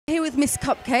with Miss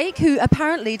Cupcake, who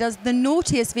apparently does the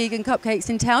naughtiest vegan cupcakes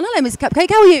in town. Hello, Miss Cupcake,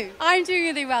 how are you? I'm doing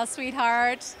really well,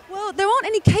 sweetheart. Well, there aren't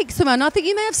any cakes around. I think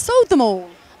you may have sold them all.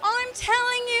 I'm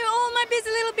telling you, all my busy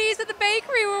little bees at the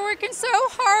bakery were working so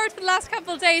hard for the last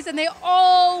couple of days, and they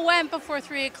all went before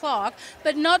 3 o'clock.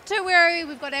 But not to worry,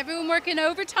 we've got everyone working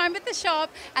overtime at the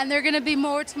shop, and there are going to be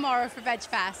more tomorrow for Veg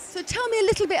Fest. So tell me a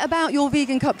little bit about your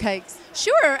vegan cupcakes.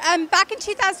 Sure. Back in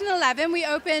 2011, we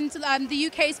opened the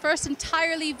UK's first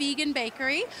entirely vegan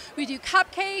bakery. We do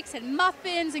cupcakes and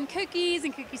muffins and cookie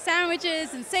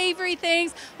sandwiches and savoury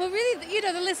things. Well, really,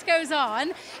 the list goes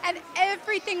on. And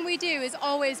everything we do is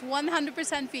always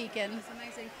 100% vegan. It's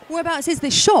amazing. Whereabouts is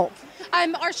this shop?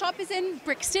 Our shop is in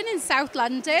Brixton in South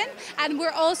London, and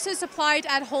we're also supplied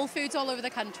at Whole Foods all over the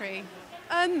country.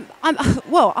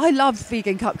 Well, I love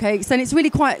vegan cupcakes, and it's really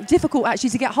quite difficult actually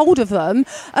to get hold of them.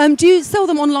 Do you sell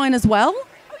them online as well?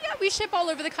 Oh yeah, we ship all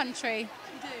over the country.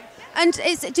 We do. And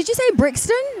did you say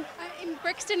Brixton? In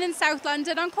Brixton in South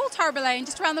London on Cold Harbour Lane,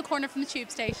 just around the corner from the tube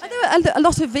station. Are there a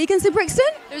lot of vegans in Brixton?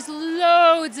 There's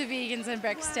loads of vegans in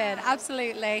Brixton,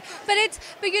 absolutely. But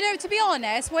to be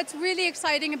honest, what's really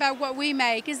exciting about what we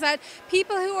make is that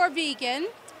people who are vegan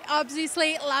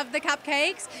obviously love the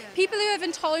cupcakes. People who have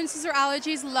intolerances or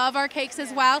allergies love our cakes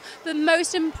as well. But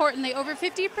most importantly, over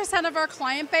 50% of our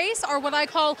client base are what I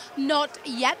call not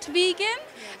yet vegan,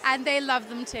 and they love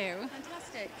them too.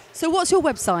 Fantastic. So what's your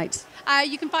website?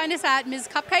 You can find us at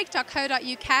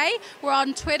mscupcake.co.uk. We're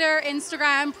on Twitter,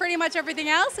 Instagram, pretty much everything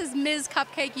else is Ms.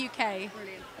 Cupcake UK.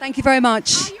 Brilliant. Thank you very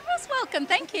much. You're most welcome.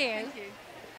 Thank you.